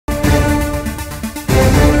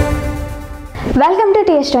Welcome to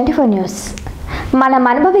TS24 news. మనం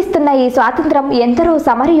అనుభవిస్తున్న ఈ స్వాతంత్రం ఎందరో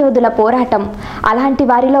సమరయోధుల పోరాటం. అలాంటి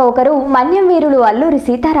వారిలో ఒకరు మన్యం వీరులు అల్లూరి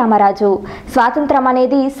సీతారామరాజు. స్వాతంత్రం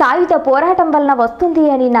అనేది సాయుధ పోరాటం వలన వస్తుంది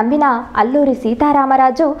అని నమ్మిన అల్లూరి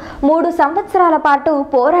సీతారామరాజు 3 సంవత్సరాల పాటు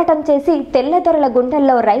పోరాటం చేసి తెల్లదొరల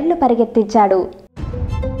గుండెల్లో రైళ్లు పరిగెత్తించాడు.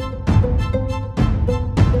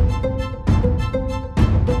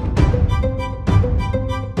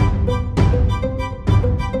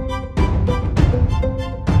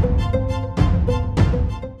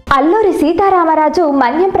 అల్లూరి సీతారామరాజు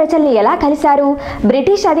మన్యం ప్రజల్ని ఎలా కలిశారు?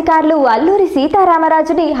 బ్రిటిష్ అధికారులు అల్లూరి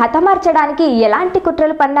సీతారామరాజుని హతమార్చడానికి ఎలాంటి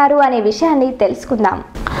కుట్రలు పన్నారు అనే విషయాన్ని తెలుసుకుందాం.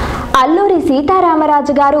 అల్లూరి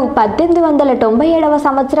సీతారామరాజు గారు 1897వ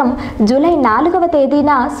సంవత్సరం జూలై 4వ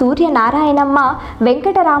తేదీన సూర్యనారాయణమ్మ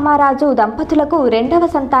వెంకటరామరాజు దంపతులకు 2వ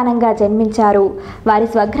సంతానంగా జన్మించారు. వారి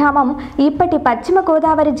స్వగ్రామం ఇప్పటి పశ్చిమ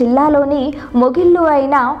గోదావరి జిల్లాలోని మొగిళ్ళు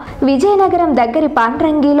అయిన విజయనగరం దగ్గరి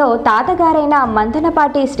పాండ్రంగిలో తాతగారైన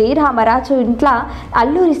మందనపాటి శ్రీరామరాజు ఇంట్లో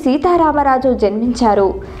అల్లూరి సీతారామరాజు జన్మించారు.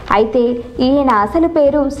 అయితే ఈయన అసలు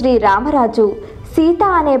పేరు శ్రీరామరాజు. సీత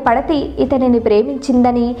అనే పడతి ఇతనిని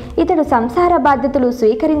ప్రేమించిందని, ఇతడు సంసార బాధ్యతలు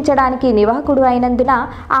స్వీకరించడానికి నివాకుడు అయినందున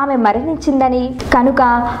ఆమె మరణించిందని, కనుక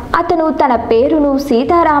అతను తన పేరును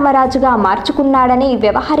సీతారామరాజుగా మార్చుకున్నాడని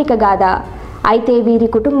వ్యవహారిక గాథ. అయితే వీరి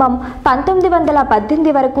కుటుంబం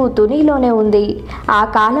 1918 వరకు తునిలోనే ఉంది. ఆ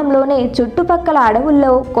కాలంలోనే చుట్టుపక్కల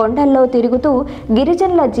అడవుల్లో కొండల్లో తిరుగుతూ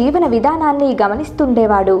గిరిజనుల జీవన విధానాన్ని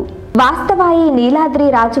గమనిస్తుండేవాడు. వాస్తవాయి నీలాద్రి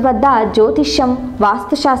రాజు వద్ద జ్యోతిష్యం,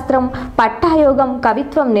 వాస్తుశాస్త్రం, పట్టాయోగం,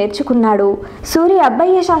 కవిత్వం నేర్చుకున్నాడు. సూరి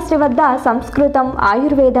అబ్బయ్య శాస్త్రి వద్ద సంస్కృతం,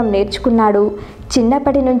 ఆయుర్వేదం నేర్చుకున్నాడు.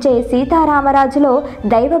 చిన్నప్పటి నుంచే సీతారామరాజులో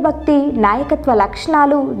దైవభక్తి, నాయకత్వ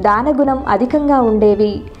లక్షణాలు, దానగుణం అధికంగా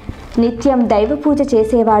ఉండేవి. నిత్యం దైవ పూజ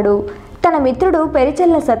చేసేవాడు. తన మిత్రుడు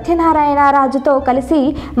పెరిచెల్ల సత్యనారాయణరాజుతో కలిసి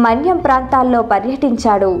మన్యం ప్రాంతాల్లో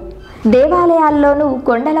పర్యటించాడు. దేవాలయాల్లోనూ,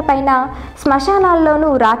 కొండలపైన, శ్మశానాల్లోనూ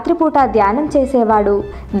రాత్రిపూట ధ్యానం చేసేవాడు.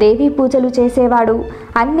 దేవీ పూజలు చేసేవాడు.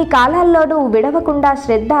 అన్ని కాలాల్లోనూ విడవకుండా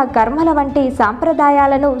శ్రద్ధ, కర్మల వంటి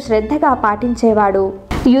సాంప్రదాయాలను శ్రద్ధగా పాటించేవాడు.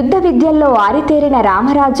 యుద్ధ విద్యల్లో ఆరితేరిన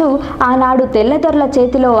రామరాజు ఆనాడు తెల్లదొరల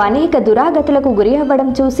చేతిలో అనేక దురాగతులకు గురి అవ్వడం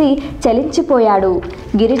చూసి చలించిపోయాడు.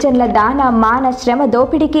 గిరిజనుల దాన, మాన, శ్రమ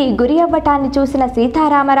దోపిడికి గురి అవ్వటాన్ని చూసిన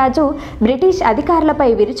సీతారామరాజు బ్రిటిష్ అధికారులపై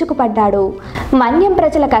విరుచుకుపడ్డాడు. మన్యం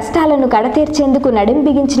ప్రజల కష్టాలను కడతీర్చేందుకు నడుం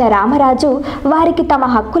బిగించిన రామరాజు వారికి తమ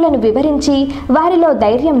హక్కులను వివరించి, వారిలో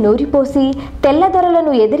ధైర్యం నూరిపోసి,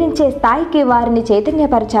 తెల్లదొరలను ఎదిరించే స్థాయికి వారిని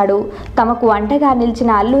చైతన్యపరిచాడు. తమకు అండగా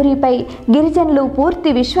నిలిచిన అల్లూరిపై గిరిజనులు పూర్తి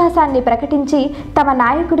విశ్వాసాన్ని ప్రకటించి తమ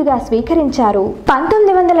నాయకుడిగా స్వీకరించారు.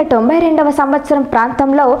 1992వ సంవత్సరం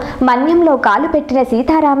ప్రాంతంలో మన్యంలో కాలు పెట్టిన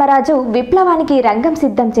సీతారామరాజు విప్లవానికి రంగం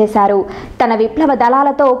సిద్ధం చేశారు. తన విప్లవ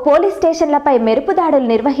దళాలతో పోలీస్ స్టేషన్లపై మెరుపు దాడులు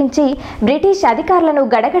నిర్వహించి బ్రిటిష్ అధికారులను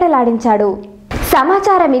గడగడలాడించాడు.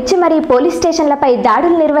 సమాచారం ఇచ్చి మరీ పోలీస్ స్టేషన్లపై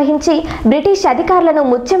దాడులు నిర్వహించి బ్రిటిష్ అధికారులను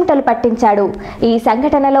ముచ్చెమటలు పట్టించాడు. ఈ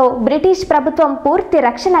సంఘటనలో బ్రిటిష్ ప్రభుత్వం పూర్తి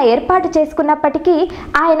రక్షణ ఏర్పాటు చేసుకున్నప్పటికీ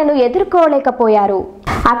ఆయనను ఎదుర్కోలేకపోయారు.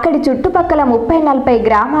 అక్కడి చుట్టుపక్కల 30-40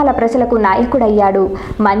 గ్రామాల ప్రజలకు నాయకుడయ్యాడు.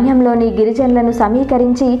 మన్యంలోని గిరిజనులను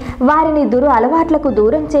సమీకరించి వారిని దురు అలవాట్లకు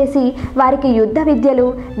దూరం చేసి వారికి యుద్ధ విద్యలు,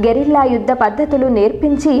 గెరిల్లా యుద్ధ పద్ధతులు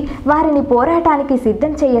నేర్పించి వారిని పోరాటానికి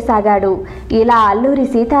సిద్ధం చేయసాగాడు. ఇలా అల్లూరి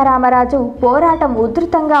సీతారామరాజు పోరాటం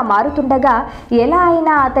ఉధృతంగా మారుతుండగా ఎలా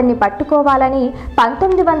అయినా అతన్ని పట్టుకోవాలని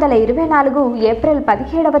 1924 ఏప్రిల్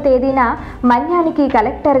 17వ తేదీన మన్యానికి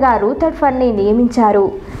కలెక్టర్గా రూథర్ఫర్డ్ని నియమించారు.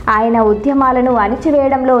 ఆయన ఉద్యమాలను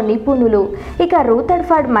అణిచివేయడంలో నిపుణులు. ఇక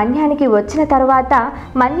రూథర్ఫర్డ్ మన్యానికి వచ్చిన తరువాత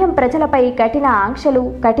మన్యం ప్రజలపై కఠిన ఆంక్షలు,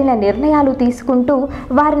 కఠిన నిర్ణయాలు తీసుకుంటూ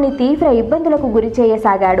వారిని తీవ్ర ఇబ్బందులకు గురి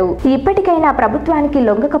చేయసాగాడు. ఇప్పటికైనా ప్రభుత్వానికి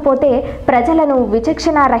లొంగకపోతే ప్రజలను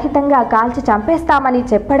విచక్షణారహితంగా కాల్చి చంపేస్తామని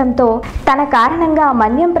చెప్పడంతో తన కారణంగా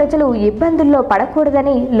మన్యం ప్రజలు ఇబ్బందుల్లో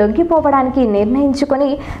పడకూడదని లొంగిపోవడానికి నిర్ణయించుకుని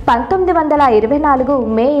 1924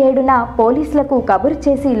 మే 7న పోలీసులకు కబురు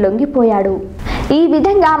చేసి లొంగిపోయాడు. ఈ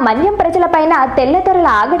విధంగా మన్యం ప్రజలపైన తెల్లదొరల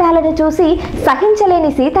ఆగడాలను చూసి సహించలేని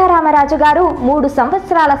సీతారామరాజు గారు 3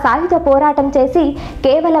 సంవత్సరాల సాయుధ పోరాటం చేసి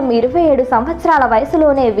కేవలం 27 సంవత్సరాల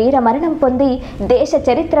వయసులోనే వీరమరణం పొంది దేశ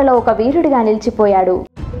చరిత్రలో ఒక వీరుడిగా నిలిచిపోయాడు.